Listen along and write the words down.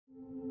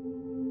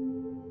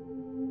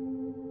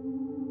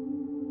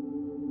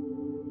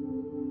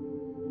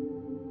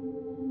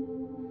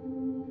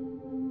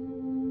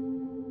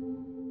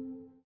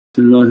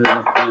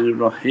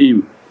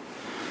Bismillahirrahmanirrahim.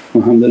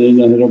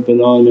 Alhamdulillahi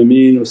Rabbil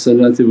Alameen wa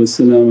salatu wa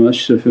salam ala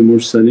ashrafil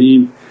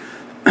mursaleen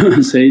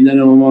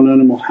Sayyidina wa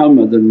Mawlana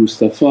Muhammadan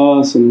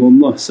Mustafa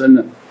sallallahu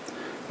sallam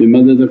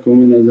bimadadakum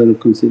wa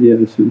nazarakum Sayyidi ya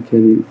Rasul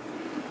Kareem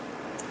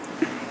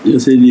Ya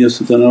Sayyidi ya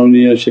Sultan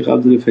Awliya Shaykh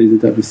Abdul Faiz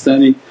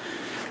Tabistani,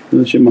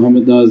 Shaykh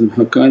Muhammad Nazim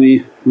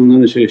Haqqani,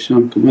 Mawlana Shaykh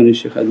Sham Kamani,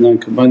 Shaykh Adnan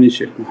Kabani,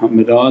 Shaykh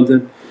Muhammad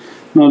Adil,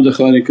 Naam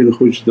Khalik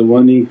al-Khuj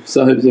Dawani,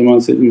 Sahib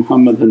Zaman Sayyid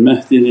Muhammad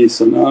al-Mahdi alayhi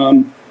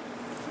salam,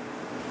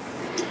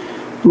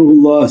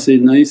 Ruhullah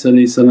Sayyidina Isa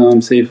alayhi salam,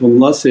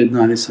 Sayyidullah Sayyidina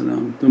alayhi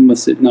salam, Thumma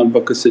Sayyidina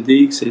Abu Bakr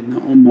Siddiq, Sayyidina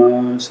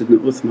Umar, Sayyidina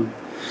Uthman,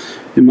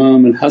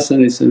 Imam al-Hasan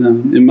alayhi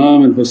salam,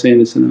 Imam al-Husayn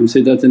alayhi salam,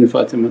 Sayyidatina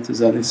Fatima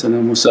alayhi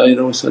salam, wa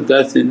Saira wa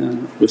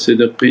Sadatina wa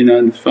Siddiqina.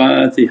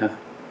 Al-Fatiha.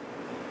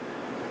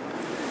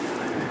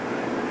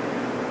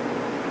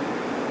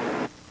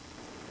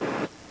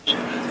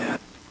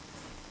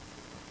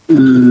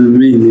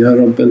 Ameen Ya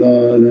Rabbil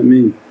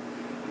Alameen.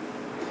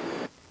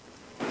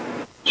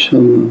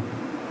 InshaAllah.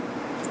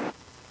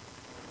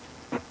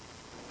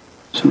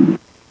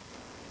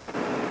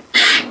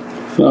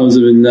 فأعوذ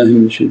بالله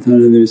من الشيطان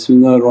الرجيم. بسم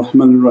الله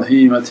الرحمن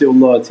الرحيم. أطيعوا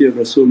الله أطيعوا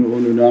الرسول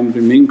وأولي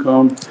الأمر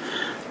منكم.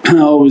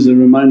 Always a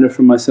reminder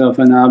for myself,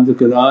 أنا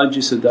عبدك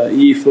العاجز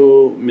ضعيف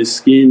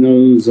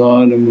مسكين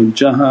ظالم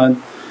جهل.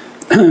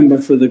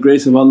 But for the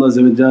grace of Allah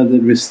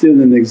that we're still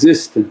in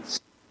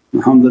existence,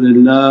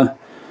 alhamdulillah,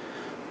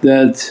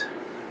 that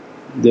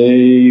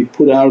they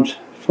put out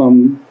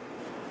from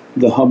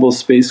the Hubble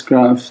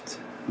spacecraft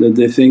that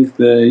they think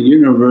the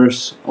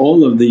universe,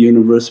 all of the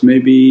universe may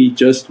be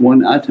just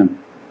one atom.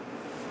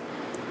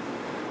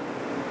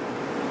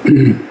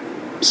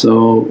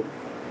 So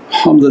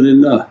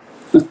alhamdulillah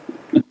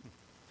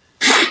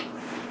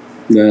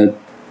that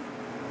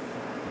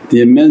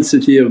the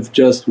immensity of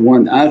just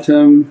one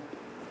atom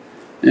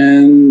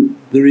and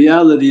the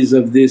realities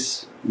of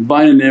this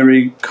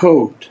binary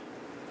code,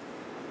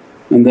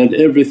 and that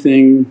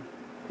everything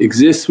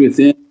exists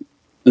within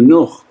a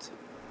nuqt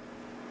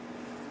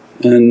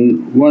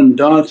and one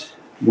dot,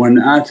 one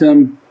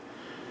atom.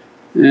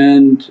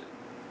 And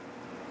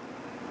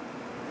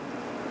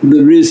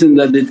the reason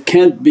that it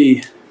can't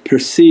be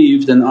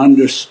perceived and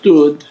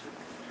understood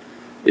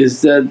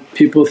is that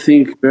people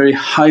think very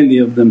highly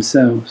of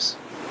themselves.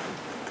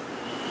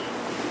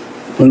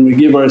 When we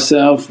give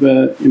ourselves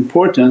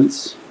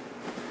importance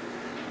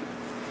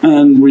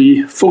and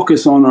we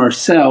focus on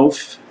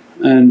ourself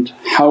and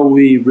how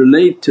we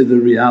relate to the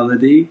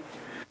reality,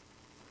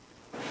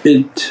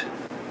 it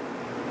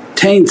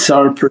taints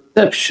our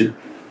perception.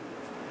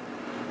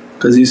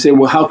 Because you say,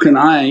 well, how can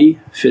I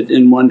fit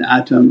in one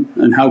atom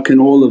and how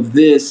can all of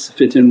this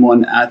fit in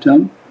one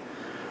atom?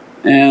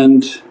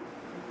 And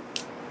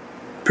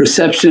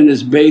perception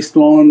is based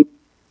on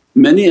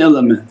many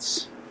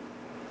elements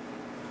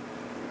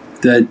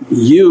that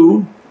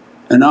you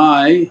and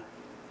I…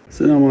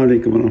 As-salamu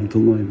alaykum wa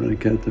rahmatullahi wa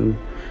barakatuh.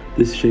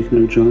 This is Shaykh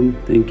Nurjan.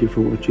 Thank you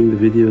for watching the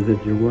video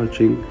that you're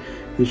watching.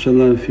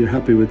 Inshallah, if you're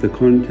happy with the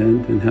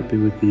content and happy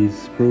with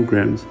these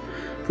programs,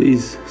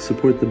 please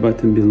support the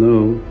button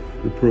below,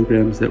 the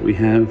programs that we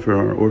have for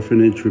our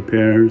orphanage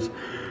repairs,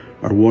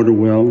 our water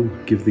well,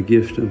 Give the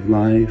Gift of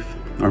Life,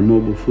 our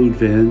mobile food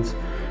vans.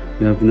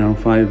 We have now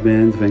 5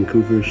 vans: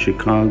 Vancouver,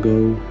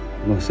 Chicago,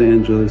 Los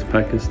Angeles,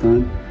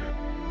 Pakistan.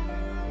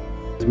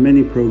 There's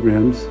many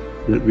programs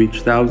that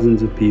reach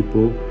thousands of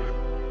people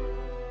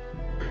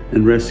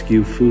and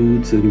rescue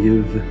foods and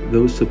give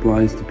those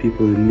supplies to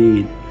people in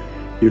need.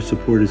 Your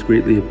support is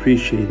greatly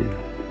appreciated.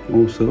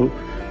 Also,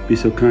 be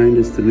so kind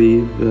as to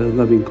leave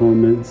loving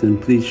comments and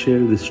please share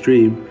the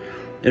stream.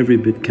 Every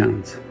bit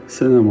counts.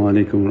 As-salamu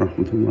alaykum wa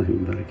rahmatullahi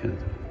wa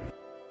barakatuh.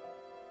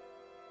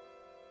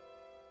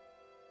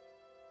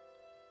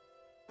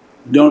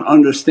 Don't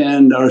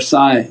understand our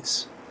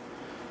size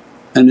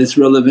and it's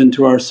relevant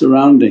to our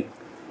surrounding.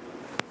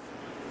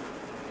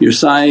 Your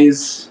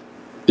size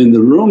in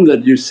the room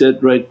that you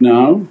sit right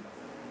now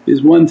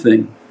is one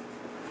thing.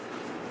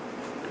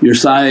 Your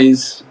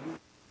size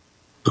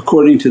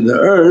according to the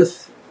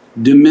earth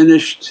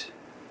diminished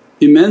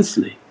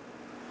immensely,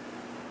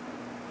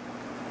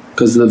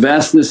 because the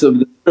vastness of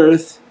the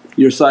earth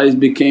your size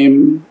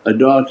became a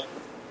dot.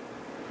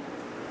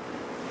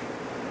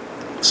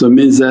 So it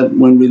means that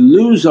when we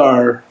lose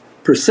our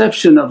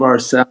perception of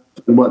ourselves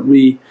and what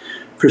we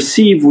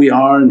perceive we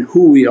are and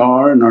who we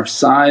are and our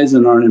size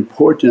and our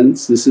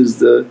importance, this is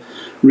the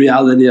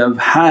reality of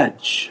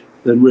Hajj,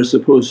 that we're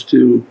supposed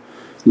to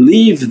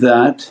leave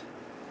that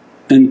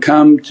and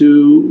come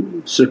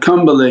to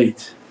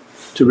circumambulate,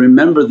 to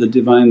remember the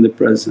Divine, the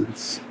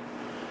Presence,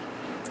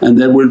 and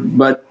that we're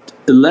but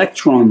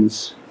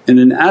electrons in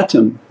an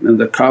atom, and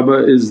the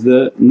Kaaba is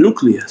the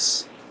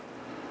nucleus,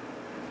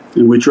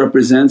 and which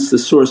represents the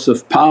source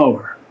of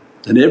power,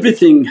 that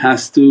everything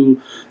has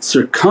to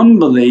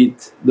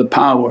circumambulate the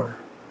power,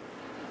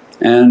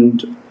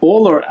 and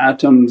all our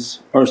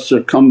atoms are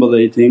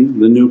circumambulating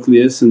the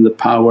nucleus and the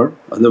power,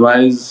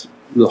 otherwise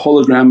the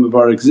hologram of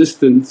our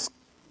existence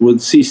would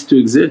cease to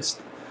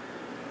exist.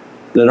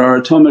 That our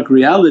atomic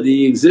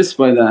reality exists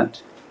by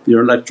that,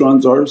 your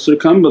electrons are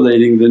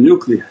circumambulating the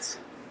nucleus.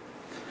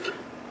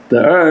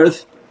 The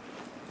earth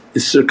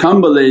is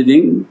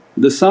circumambulating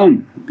the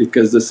sun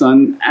because the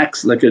sun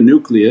acts like a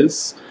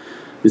nucleus.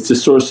 It's a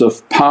source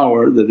of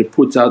power that it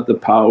puts out the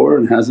power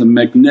and has a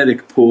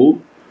magnetic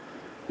pull,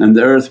 and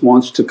the earth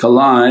wants to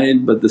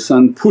collide but the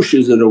sun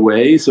pushes it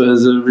away, so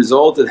as a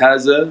result it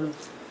has a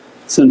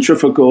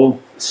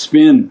centrifugal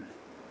spin.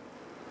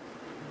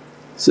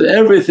 So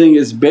everything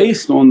is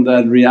based on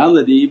that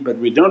reality but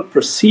we don't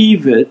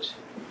perceive it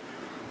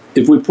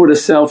if we put a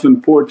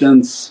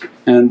self-importance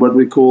and what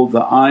we call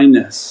the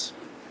I-ness,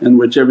 in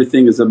which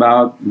everything is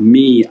about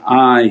me,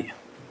 I,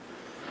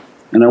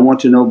 and I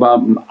want to know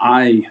about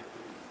I.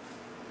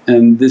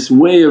 And this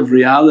way of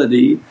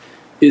reality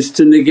is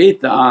to negate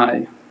the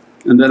I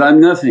and that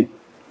I'm nothing.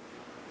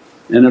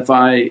 And if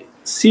I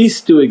cease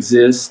to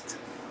exist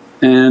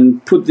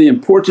and put the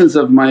importance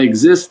of my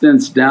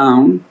existence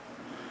down,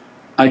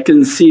 I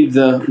can see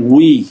the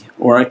we,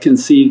 or I can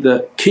see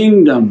the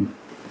kingdom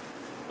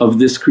of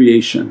this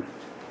creation,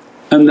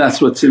 and that's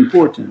what's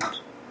important.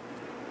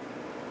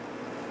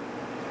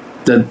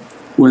 That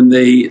when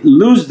they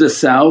lose the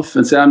self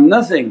and say, I'm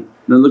nothing,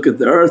 then look at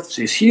the earth,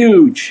 it's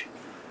huge.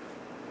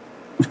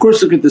 Of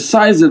course look at the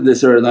size of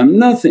this earth, I'm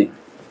nothing.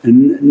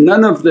 And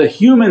none of the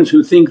humans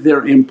who think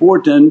they're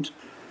important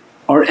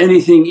are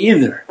anything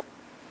either,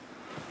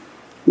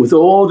 with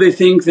all they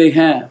think they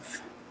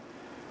have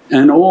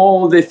and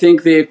all they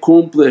think they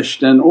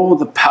accomplished and all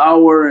the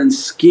power and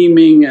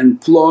scheming and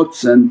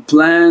plots and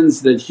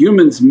plans that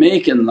humans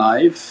make in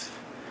life.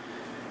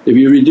 If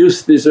you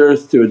reduce this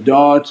earth to a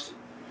dot,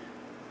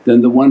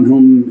 then the one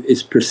whom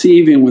is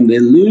perceiving, when they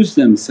lose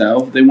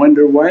themselves they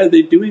wonder, why are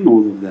they doing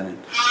all of that?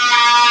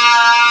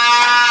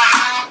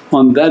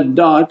 On that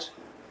dot,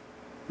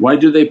 why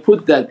do they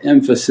put that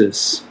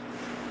emphasis?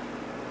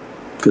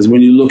 Because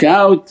when you look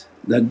out,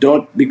 that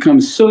dot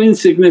becomes so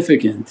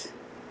insignificant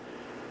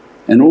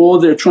and all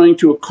they're trying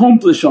to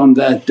accomplish on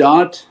that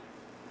dot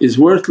is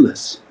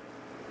worthless.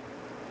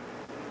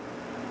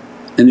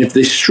 And if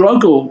they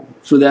struggle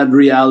for that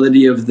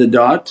reality of the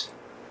dot,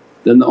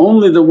 then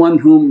only the one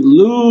whom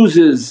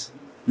loses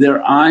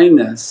their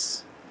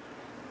I-ness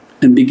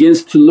and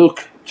begins to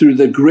look through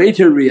the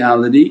greater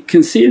reality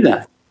can see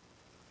that.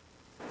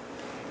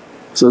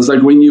 So it's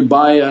like when you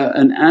buy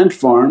an ant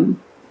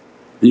farm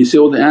and you see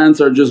all the ants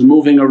are just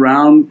moving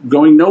around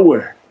going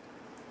nowhere,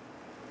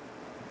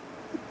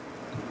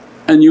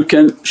 and you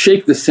can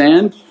shake the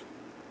sand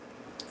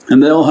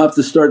and they'll have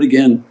to start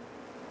again.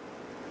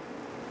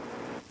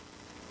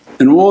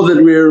 And all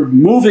that we're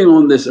moving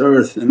on this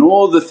earth and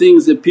all the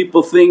things that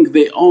people think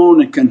they own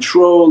and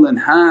control and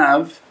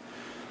have,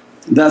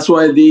 that's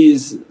why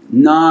these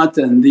naat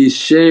and these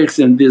shaykhs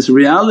and this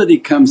reality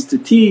comes to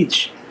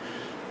teach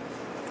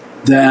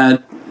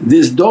that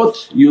this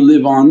dot you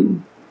live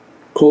on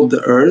called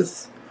the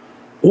earth,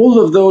 all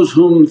of those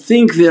whom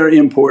think they're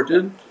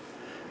important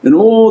and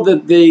all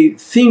that they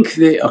think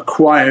they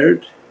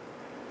acquired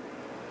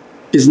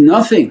is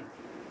nothing.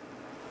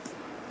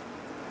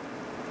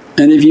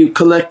 And if you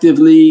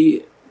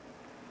collectively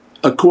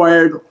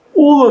acquired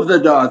all of the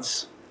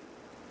dots,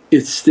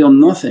 it's still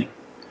nothing,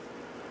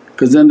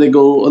 because then they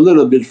go a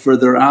little bit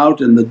further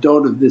out and the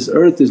dot of this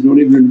earth is not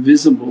even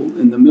visible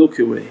in the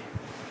Milky Way.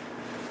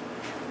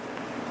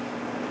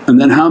 And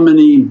then how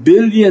many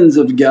billions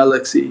of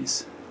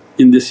galaxies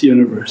in this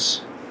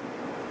universe.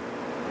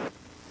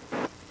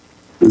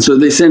 And so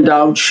they sent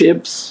out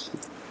ships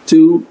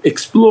to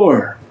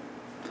explore,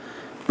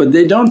 but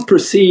they don't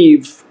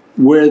perceive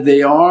where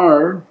they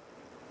are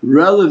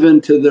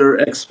relevant to their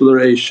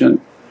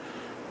exploration.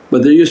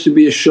 But there used to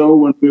be a show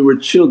when we were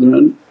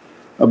children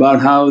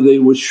about how they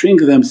would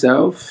shrink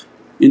themselves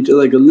into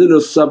like a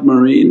little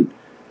submarine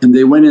and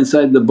they went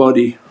inside the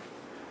body.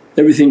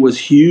 Everything was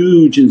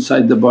huge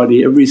inside the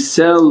body, every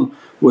cell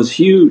was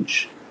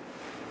huge.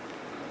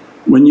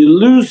 When you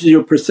lose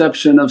your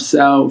perception of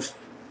self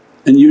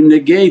and you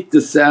negate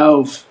the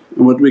self,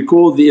 and what we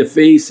call the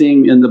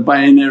effacing and the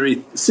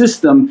binary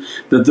system,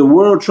 that the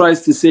world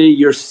tries to say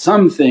you're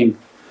something,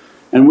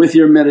 and with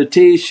your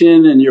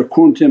meditation and your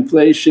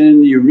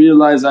contemplation you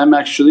realize, I'm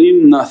actually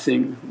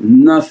nothing,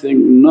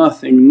 nothing,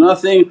 nothing,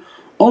 nothing.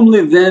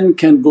 Only then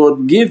can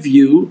God give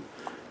you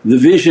the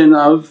vision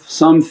of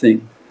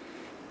something.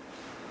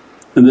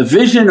 And the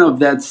vision of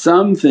that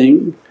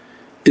something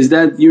is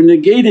that you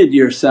negated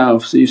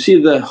yourself, so you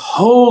see the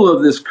whole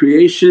of this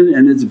creation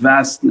and its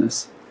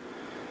vastness,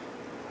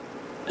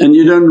 and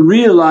you don't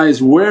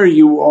realize where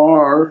you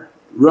are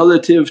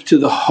relative to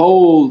the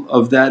whole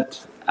of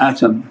that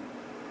atom.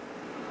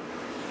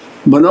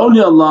 But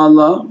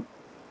awliyaullah,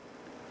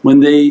 when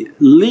they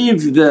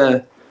leave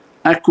the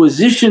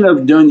acquisition of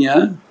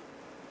dunya,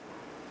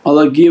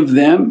 Allah give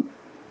them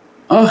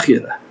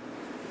akhirah.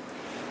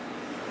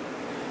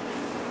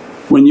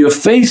 When you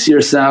face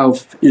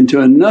yourself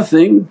into a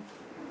nothing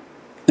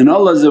and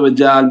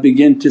Allah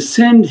begin to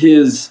send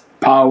His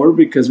power,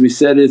 because we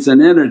said it's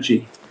an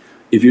energy.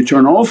 If you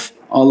turn off,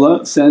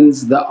 Allah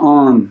sends the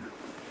on.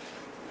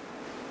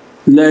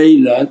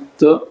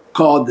 Laylatul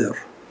Qadr.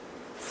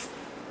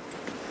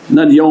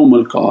 not Yawm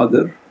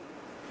al-Qadr.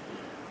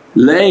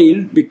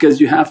 Layl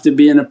because you have to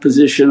be in a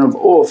position of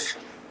off,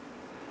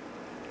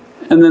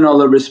 and then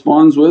Allah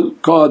responds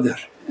with Qadr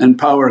and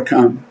power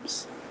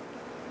comes.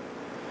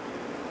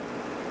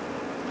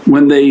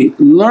 When they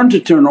learn to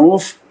turn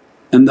off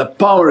and the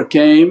power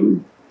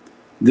came,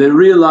 they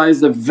realize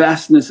the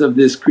vastness of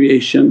this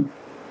creation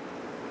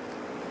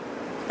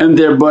and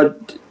they're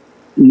but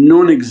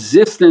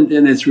non-existent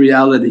in its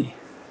reality.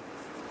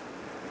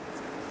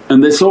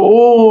 And they saw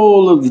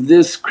all of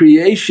this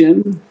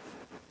creation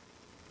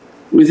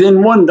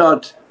within one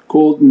dot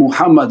called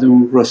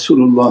Muhammadan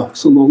Rasulullah.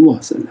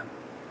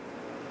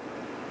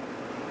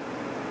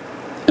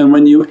 And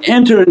when you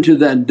enter into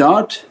that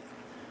dot,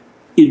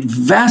 it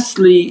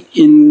vastly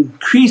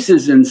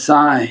increases in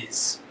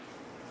size.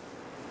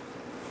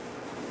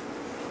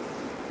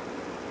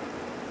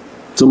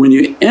 So when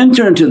you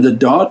enter into the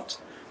dot,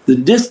 the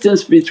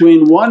distance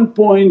between one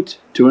point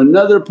to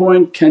another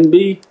point can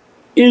be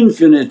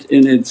infinite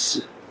in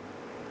its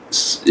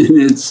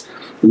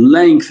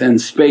length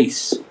and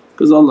space,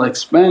 because Allah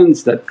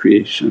expands that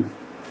creation.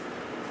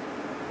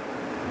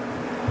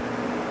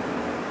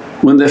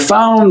 When they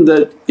found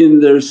that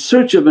in their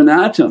search of an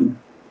atom,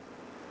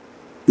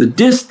 the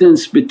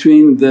distance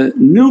between the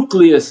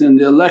nucleus and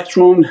the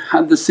electron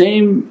had the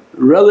same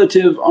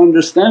relative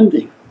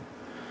understanding.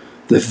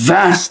 The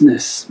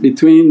vastness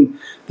between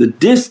the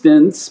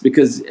distance,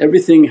 because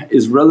everything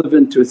is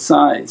relevant to its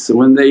size. So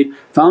when they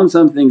found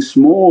something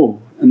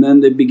small and then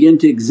they begin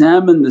to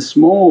examine the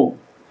small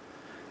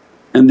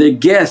and they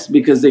guess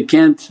because they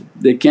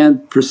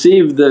can't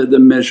perceive the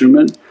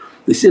measurement,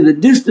 they say the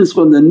distance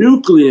from the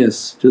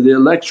nucleus to the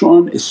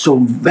electron is so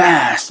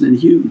vast and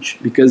huge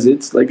because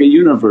it's like a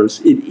universe,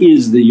 it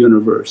is the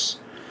universe.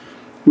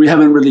 We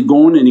haven't really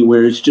gone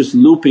anywhere, it's just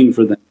looping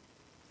for them.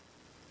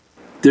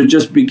 They're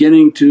just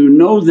beginning to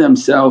know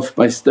themselves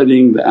by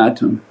studying the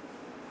atom.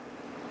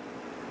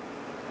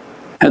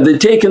 Had they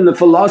taken the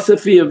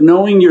philosophy of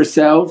knowing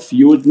yourself,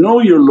 you would know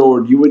your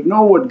Lord, you would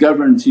know what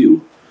governs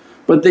you,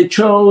 but they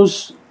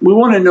chose, we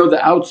want to know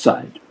the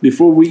outside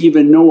before we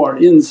even know our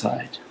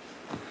inside.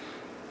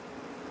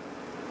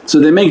 So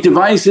they make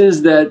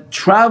devices that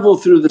travel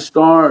through the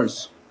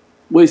stars,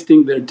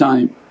 wasting their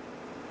time.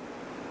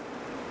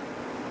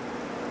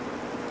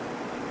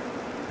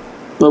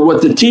 But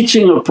what the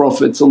teaching of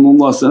Prophet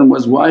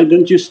was, why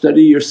don't you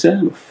study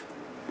yourself?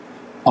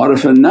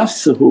 Arafa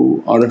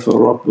nafsahu, arafa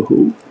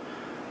rabbahu.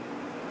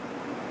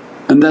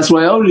 And that's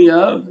why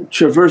awliya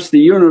traverse the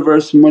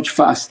universe much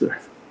faster,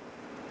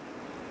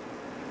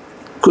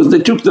 because they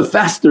took the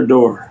faster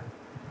door.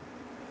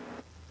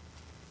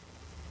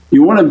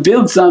 You want to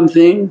build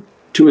something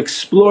to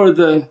explore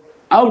the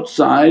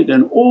outside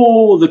and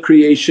all the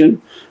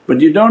creation, but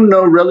you don't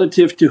know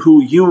relative to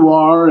who you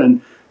are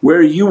and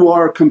where you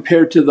are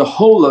compared to the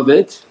whole of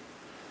it.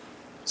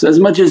 So as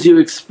much as you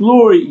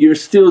explore you're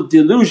still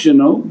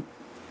delusional,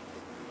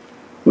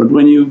 but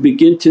when you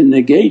begin to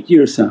negate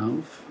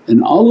yourself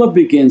and Allah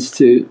begins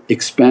to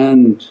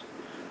expand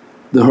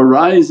the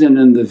horizon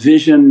and the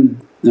vision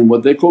and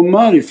what they call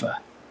marifah,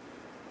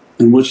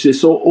 in which they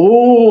saw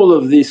all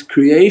of these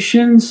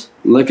creations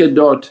like a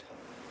dot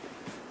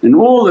and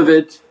all of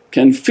it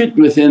can fit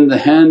within the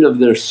hand of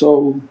their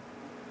soul.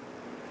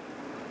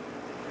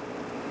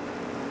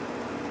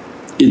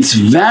 Its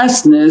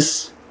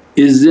vastness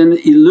is an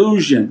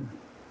illusion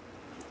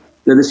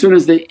that as soon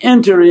as they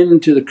enter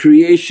into the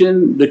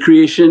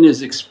creation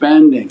is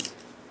expanding,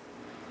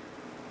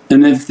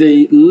 and if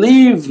they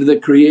leave the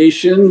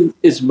creation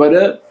it's but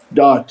a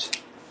dot.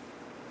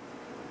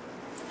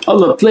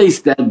 Allah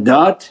placed that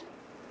dot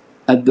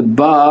at the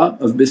ba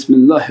of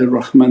Bismillahir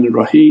Rahmanir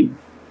Rahim,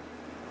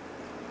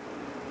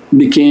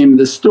 became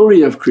the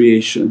story of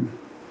creation.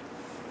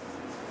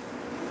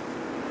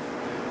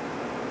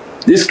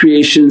 This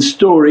creation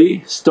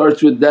story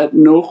starts with that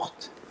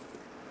nuqt,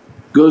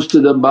 goes to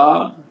the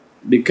ba,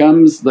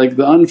 becomes like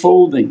the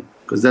unfolding,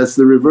 because that's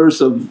the reverse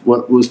of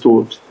what was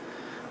taught.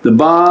 The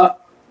ba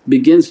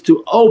begins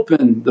to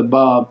open the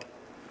bab,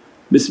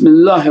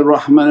 Bismillahir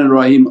Rahmanir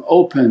Rahim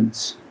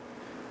opens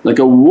like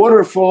a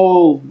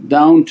waterfall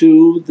down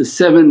to the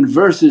 7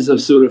 verses of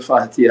Surah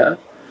Fatiha,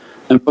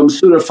 and from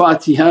Surah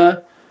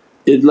Fatiha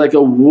it's like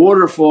a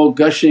waterfall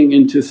gushing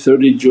into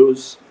 30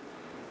 juz.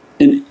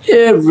 And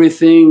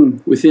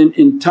everything within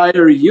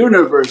entire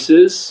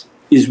universes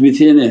is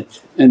within it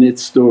and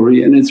its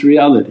story and its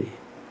reality.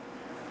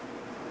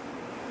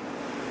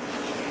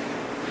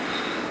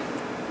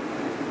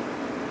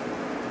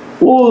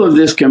 All of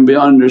this can be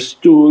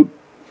understood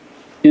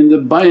in the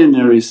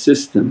binary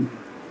system.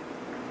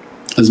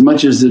 As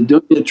much as the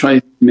dunya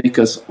tries to make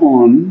us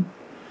on,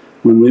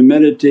 when we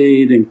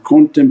meditate and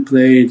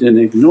contemplate and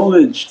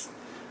acknowledge,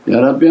 Ya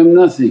Rabbi I'm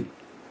nothing,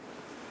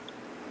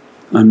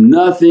 I'm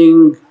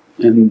nothing,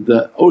 and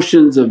the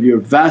oceans of your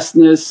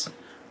vastness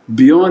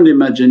beyond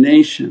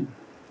imagination,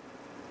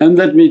 and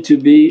let me to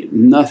be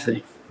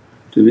nothing,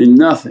 to be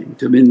nothing,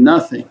 to be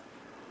nothing.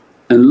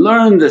 And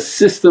learn the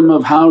system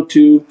of how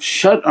to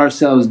shut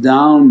ourselves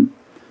down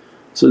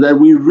so that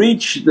we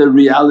reach the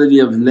reality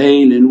of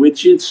layl in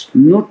which it's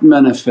not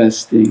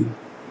manifesting.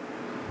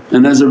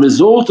 And as a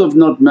result of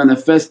not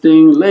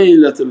manifesting,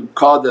 Laylatul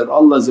Qadr,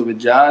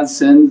 Allah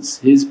sends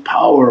His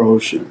power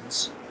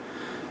oceans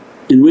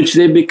in which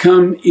they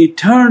become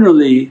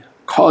eternally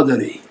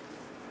Qadri.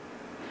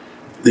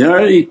 They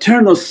are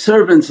eternal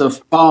servants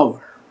of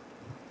power.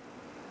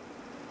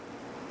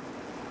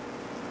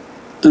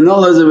 And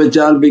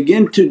Allah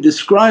begin to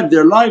describe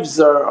their lives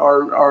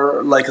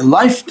are like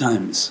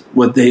lifetimes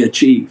what they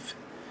achieve.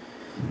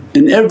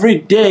 And every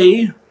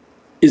day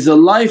is a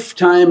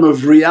lifetime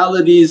of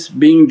realities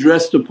being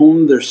dressed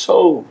upon their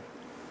soul.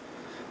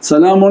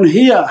 Salamun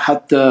hiya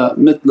hatta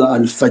mitla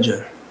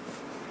al-fajr.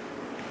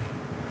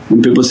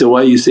 When people say,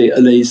 why you say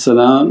alayhi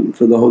salam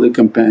for the holy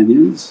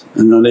companions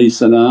and alayhi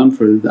salam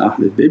for the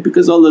Ahlul Bayt,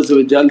 because Allah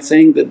is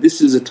saying that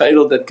this is a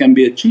title that can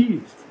be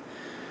achieved.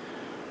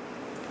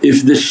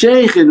 If the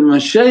shaykh and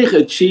mashaykh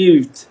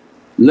achieved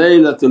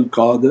Laylatul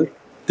Qadr,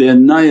 they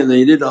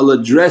annihilated, Allah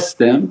dressed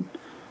them.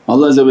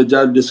 Allah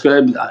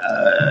described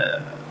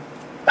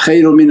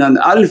khairu min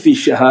al-alfi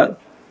shahr,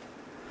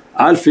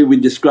 alfi we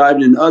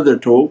described in other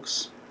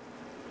talks,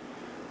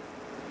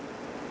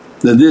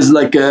 that there's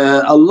like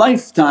a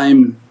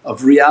lifetime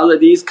of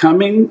realities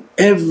coming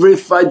every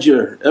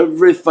fajr,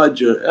 every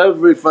fajr,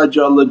 every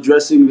fajr, Allah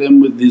dressing them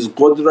with these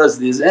qudras,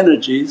 these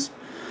energies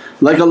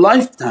like a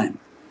lifetime.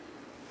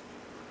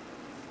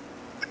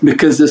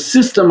 Because the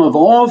system of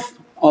off,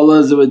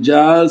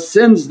 Allah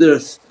sends their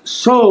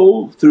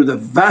soul through the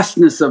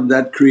vastness of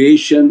that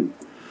creation.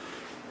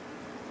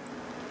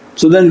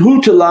 So then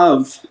who to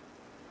love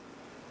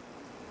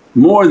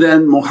more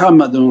than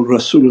Muhammadan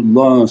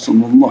Rasulullah,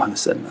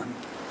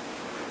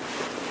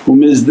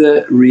 whom is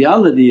the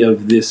reality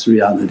of this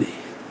reality.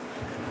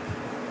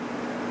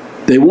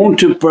 They want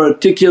to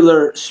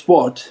particular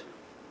spot.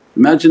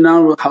 Imagine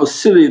now how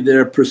silly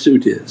their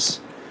pursuit is.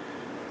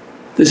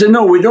 They say,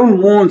 no, we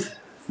don't want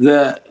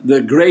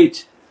the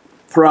great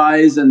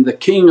prize and the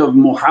king of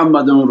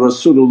Muhammadan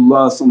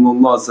Rasulullah,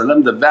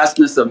 the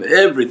vastness of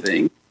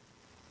everything.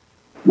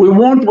 We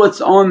want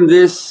what's on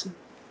this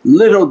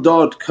little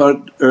dot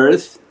called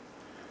earth,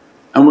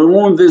 and we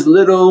want this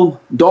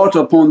little dot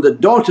upon the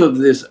dot of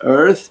this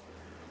earth,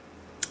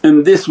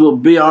 and this will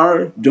be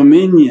our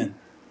dominion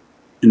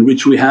in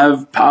which we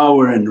have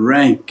power and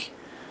rank.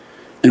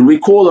 And we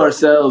call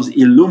ourselves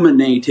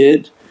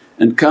illuminated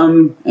and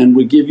come and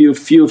we give you a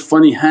few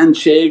funny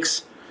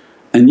handshakes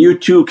and you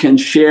too can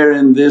share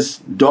in this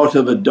dot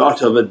of a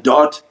dot of a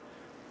dot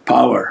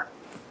power.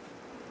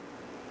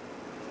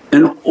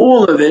 And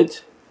all of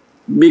it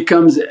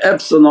becomes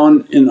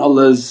epsilon in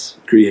Allah's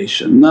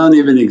creation, not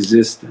even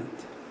existent.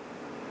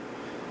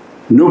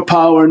 No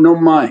power, no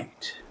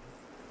might,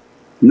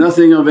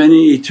 nothing of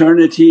any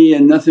eternity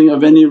and nothing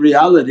of any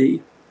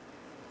reality.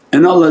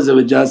 And Allah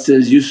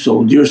says, you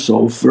sold your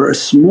soul for a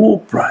small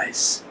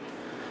price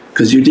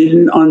because you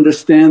didn't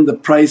understand the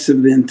price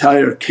of the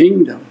entire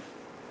kingdom.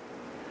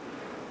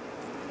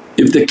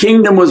 If the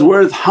kingdom was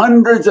worth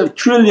hundreds of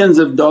trillions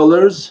of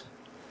dollars,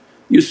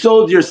 you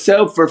sold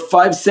yourself for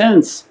 5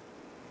 cents.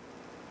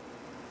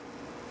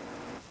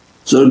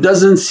 So it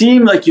doesn't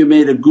seem like you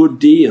made a good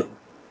deal.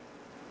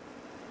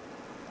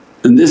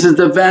 And this is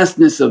the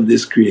vastness of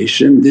this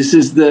creation, this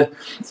is the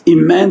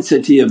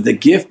immensity of the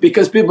gift,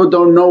 because people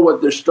don't know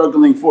what they're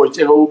struggling for.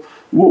 Say, oh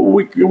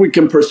we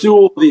can pursue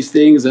all these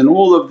things and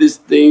all of these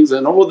things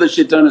and all the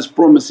shaitan is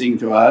promising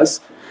to us.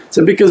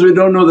 So because we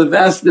don't know the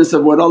vastness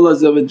of what Allah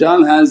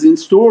has in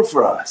store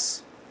for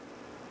us.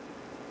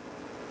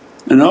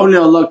 And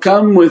awliyaullah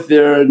come with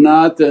their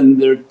naat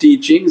and their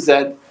teachings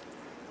that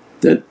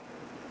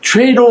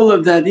trade all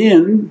of that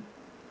in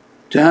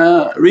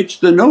to reach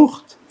the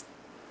nuqt,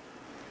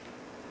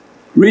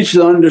 reach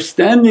the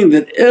understanding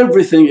that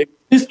everything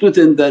exists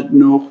within that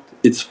nuqt.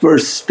 Its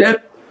first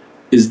step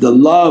is the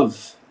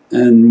love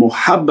and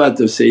muhabbat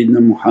of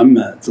Sayyidina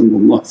Muhammad.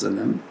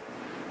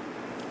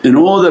 And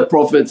all that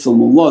Prophet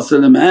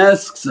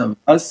asks of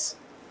us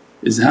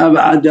is have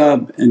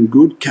adab and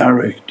good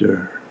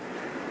character,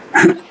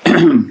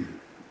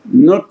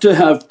 not to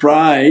have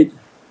pride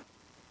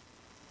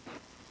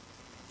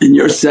in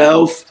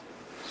yourself,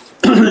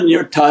 in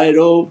your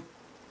title,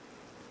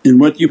 in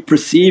what you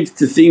perceive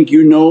to think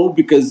you know,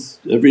 because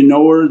every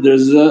knower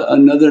there's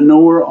another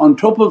knower on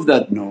top of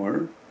that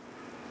knower.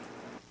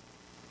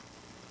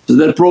 So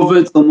that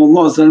Prophet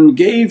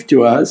gave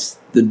to us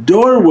the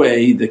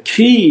doorway, the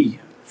key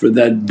for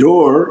that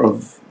door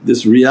of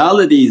this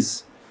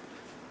realities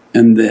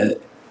and the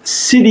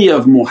city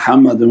of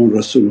Muhammadan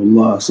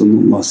Rasulullah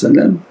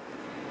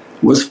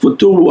was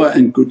futuwah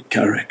and good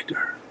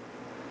character.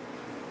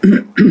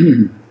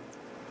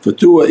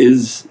 Futuwah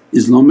is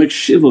Islamic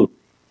chivalry,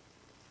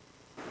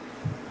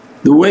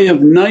 the way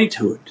of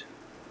knighthood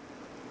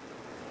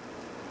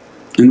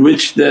in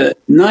which the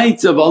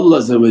knights of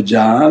Allah,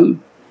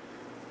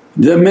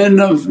 the men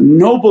of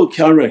noble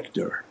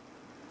character,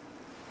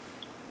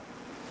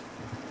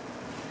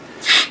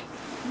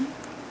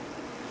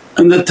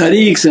 and the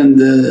tariqs and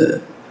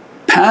the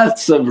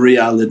paths of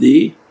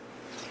reality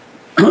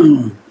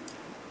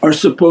are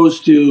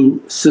supposed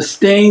to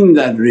sustain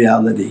that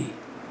reality,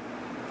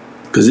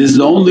 because it's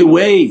the only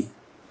way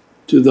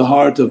to the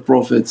heart of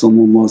Prophet is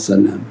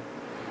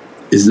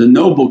the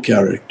noble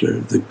character,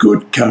 the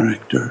good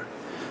character.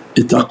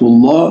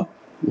 Ittaqullah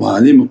wa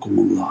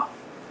alimakumullah.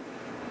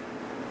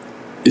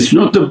 It's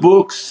not the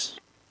books,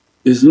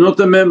 it's not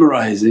the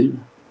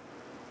memorizing,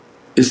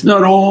 it's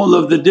not all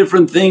of the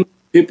different things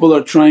people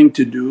are trying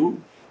to do,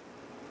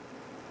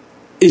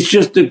 it's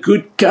just a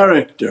good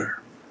character.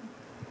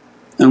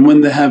 And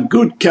when they have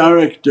good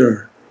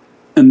character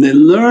and they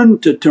learn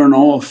to turn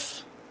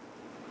off,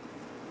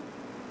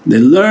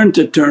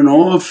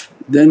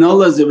 then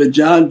Allah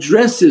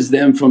dresses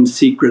them from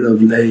secret of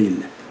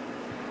layl.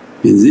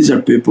 Means these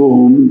are people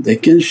whom they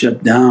can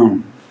shut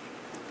down,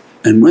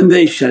 and when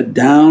they shut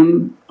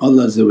down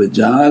Allah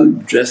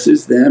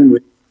dresses them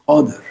with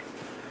Qadr.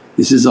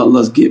 This is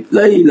Allah's gift,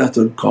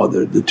 Laylatul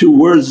Qadr. The two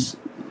words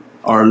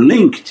are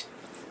linked,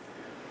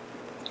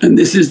 and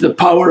this is the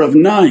power of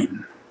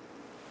 9.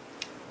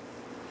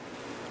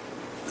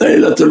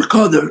 Laylatul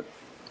Qadr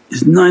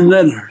is 9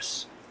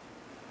 letters.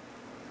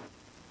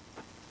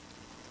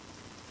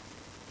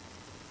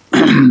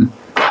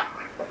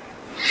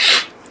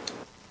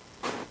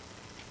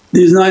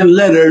 These 9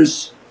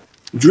 letters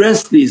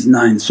dress these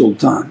 9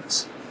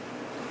 sultans.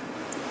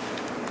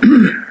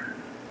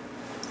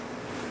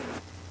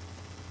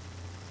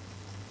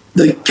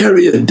 They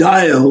carry a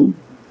dial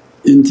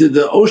into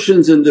the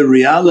oceans and the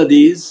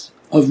realities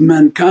of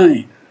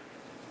mankind,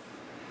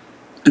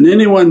 and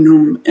anyone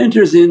who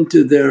enters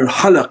into their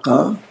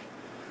halaqah,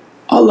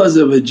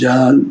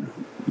 Allah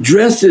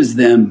dresses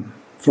them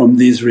from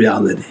these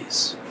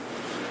realities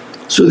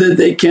so that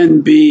they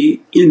can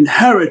be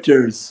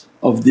inheritors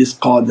of this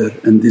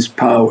qadr and this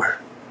power.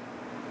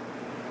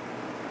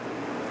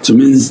 So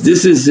means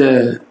this is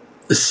a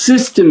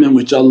system in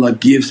which Allah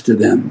gives to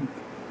them,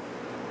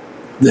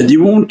 that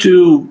you want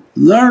to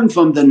learn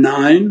from the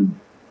 9,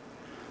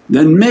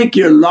 then make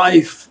your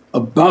life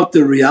about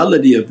the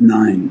reality of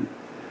 9,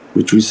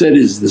 which we said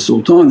is the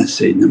Sultan of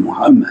Sayyidina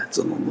Muhammad,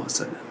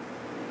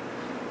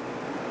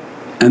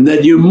 and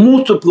that you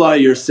multiply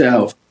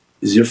yourself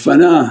is your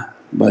fana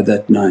by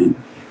that 9,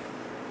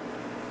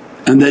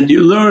 and that you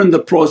learn the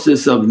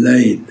process of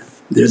layl.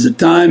 There's a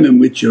time in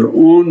which you're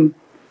on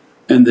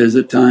and there's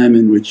a time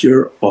in which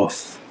you're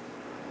off.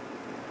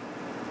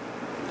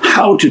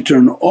 How to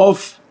turn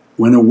off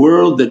when a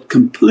world that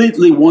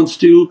completely wants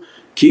to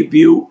keep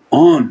you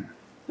on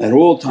at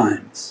all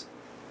times,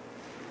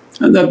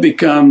 and that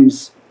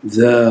becomes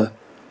the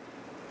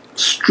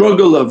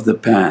struggle of the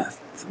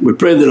path. We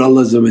pray that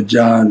Allah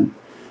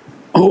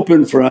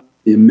open for us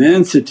the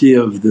immensity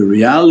of the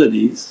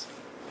realities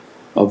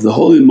of the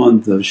holy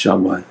month of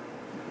Shawwal,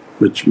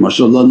 which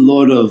mashaAllah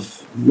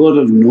lot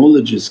of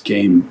knowledges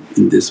came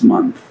in this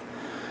month.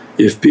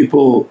 If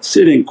people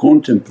sit and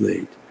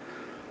contemplate,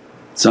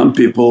 some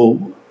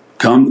people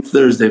come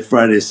Thursday,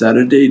 Friday,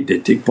 Saturday, they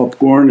take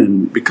popcorn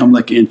and become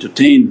like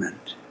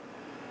entertainment.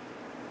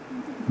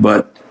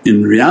 But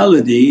in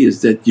reality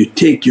is that you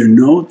take your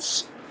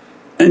notes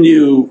and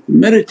you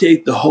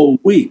meditate the whole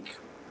week,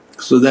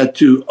 so that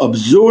to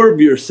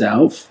absorb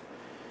yourself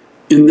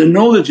in the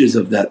knowledges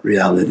of that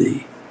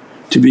reality,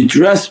 to be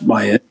dressed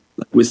by it.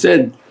 Like we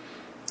said,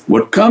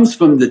 what comes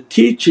from the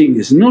teaching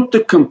is not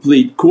the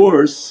complete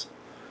course,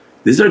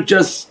 these are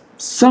just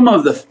some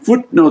of the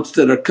footnotes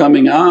that are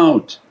coming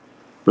out.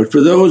 But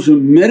for those who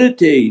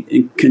meditate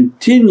and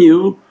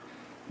continue,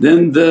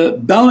 then the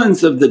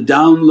balance of the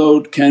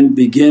download can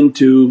begin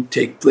to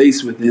take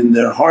place within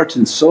their heart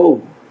and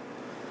soul.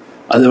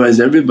 Otherwise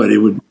everybody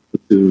would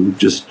to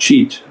just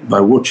cheat by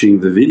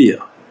watching the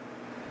video.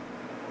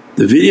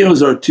 The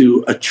videos are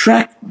to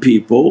attract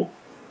people,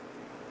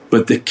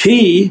 but the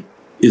key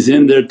is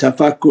in their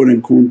tafakkur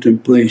and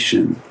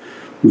contemplation.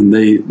 When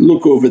they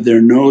look over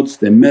their notes,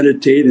 they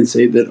meditate and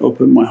say that,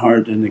 open my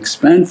heart and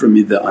expand for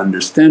me the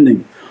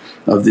understanding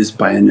of this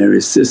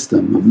binary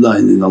system of La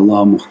ilaha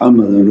illallah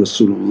Muhammadan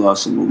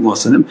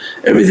Rasulullah,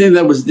 everything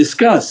that was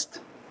discussed.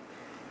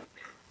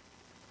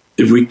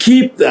 If we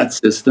keep that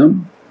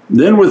system,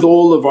 then with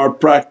all of our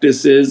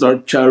practices, our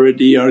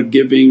charity, our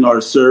giving,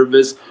 our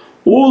service,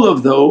 all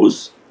of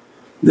those,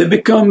 they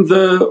become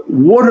the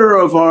water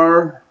of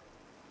our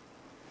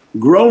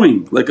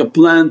growing, like a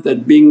plant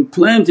that being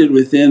planted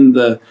within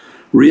the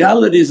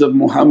realities of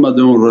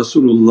Muhammadun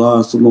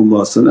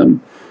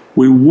Rasulullah.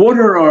 We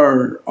water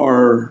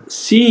our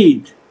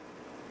seed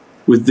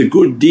with the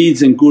good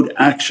deeds and good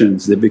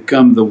actions, they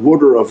become the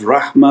water of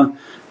rahmah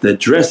that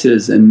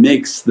dresses and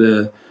makes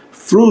the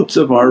fruits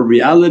of our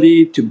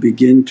reality to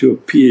begin to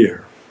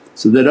appear,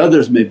 so that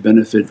others may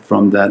benefit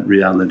from that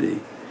reality.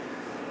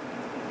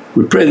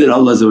 We pray that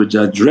Allah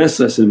dress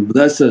us and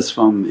bless us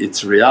from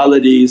its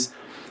realities,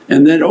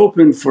 and then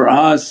open for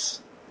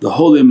us the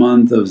holy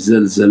month of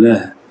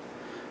Zilzalah,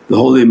 the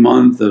holy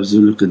month of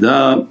Dhul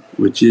Qa'dah,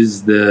 which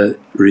is the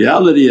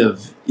reality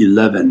of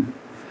 11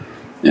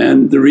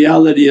 and the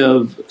reality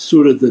of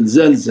Surat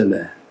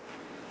al-Zalzalah,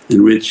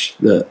 in which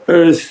the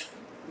earth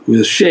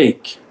will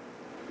shake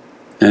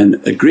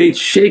and a great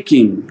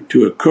shaking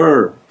to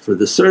occur for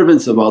the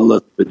servants of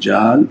Allah,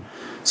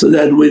 so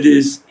that what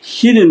is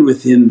hidden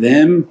within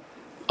them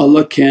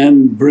Allah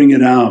can bring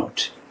it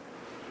out.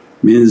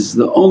 Means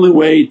the only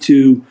way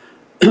to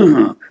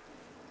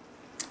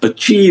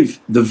achieve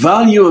the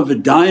value of a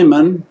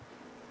diamond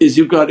is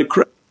you've got to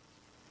crack.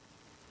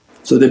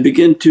 So they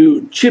begin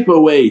to chip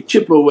away,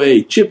 chip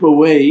away, chip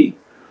away,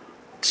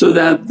 so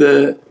that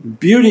the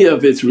beauty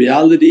of its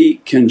reality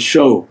can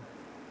show.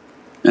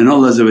 And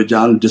Allah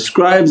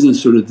describes in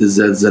Surah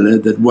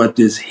Al-Zalzalah that what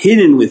is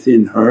hidden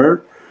within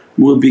her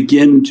will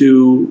begin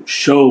to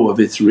show of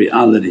its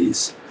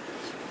realities.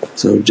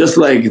 So just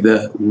like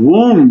the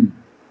womb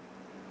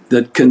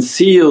that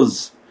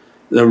conceals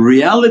the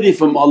reality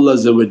from Allah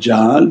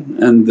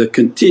and the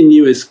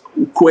continuous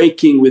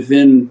quaking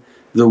within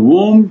the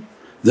womb,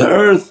 the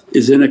earth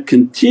is in a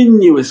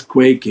continuous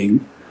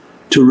quaking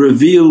to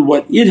reveal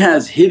what it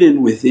has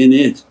hidden within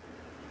it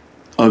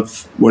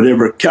of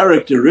whatever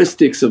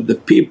characteristics of the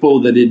people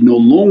that it no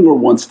longer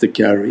wants to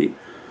carry,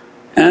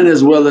 and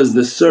as well as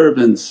the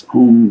servants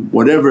whom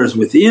whatever is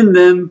within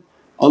them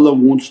Allah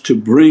wants to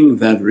bring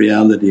that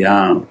reality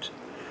out.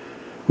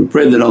 We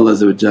pray that Allah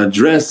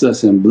dress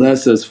us and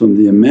bless us from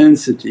the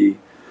immensity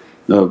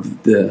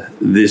of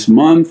this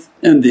month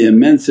and the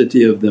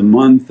immensity of the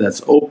month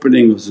that's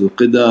opening of Dhul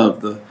Qa'dah,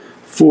 of the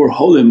 4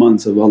 holy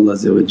months of Allah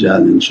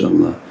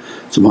inshaAllah.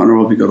 Subhana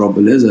rabbika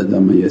rabbil izzati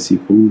amma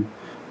yasifoon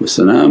wa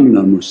salaamun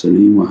al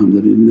mursaleen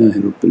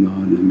walhamdulillahi rabbil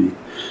alameen.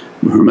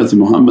 Bi hurmati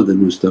Muhammadan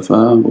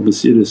Mustafa wa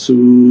basira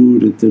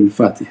Surat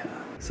al-Fatiha.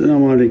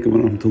 As-salamu alaykum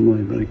wa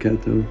rahmatullahi wa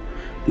barakatuh.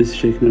 This is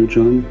Shaykh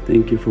Nurjan.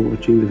 Thank you for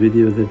watching the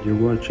video that you're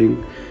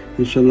watching.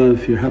 Inshallah,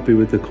 if you're happy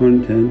with the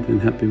content and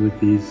happy with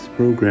these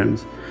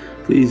programs,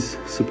 please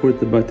support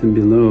the button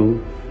below,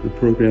 the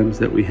programs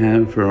that we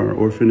have for our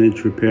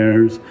orphanage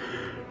repairs,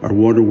 our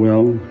water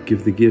well,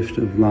 Give the Gift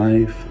of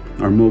Life,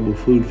 our mobile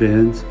food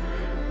vans.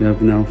 We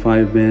have now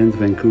 5 vans: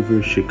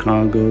 Vancouver,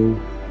 Chicago,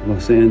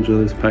 Los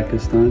Angeles,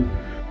 Pakistan.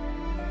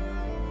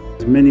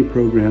 There's many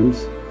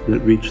programs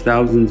that reach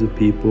thousands of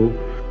people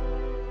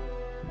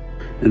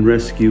and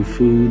rescue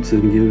foods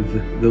and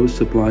give those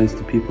supplies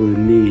to people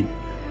in need.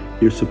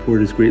 Your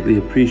support is greatly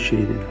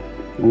appreciated.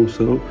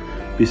 Also,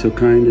 be so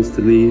kind as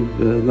to leave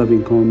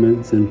loving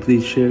comments and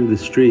please share the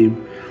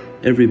stream.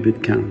 Every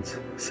bit counts.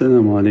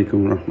 As-salamu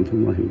alaykum wa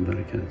rahmatullahi wa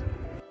barakatuh.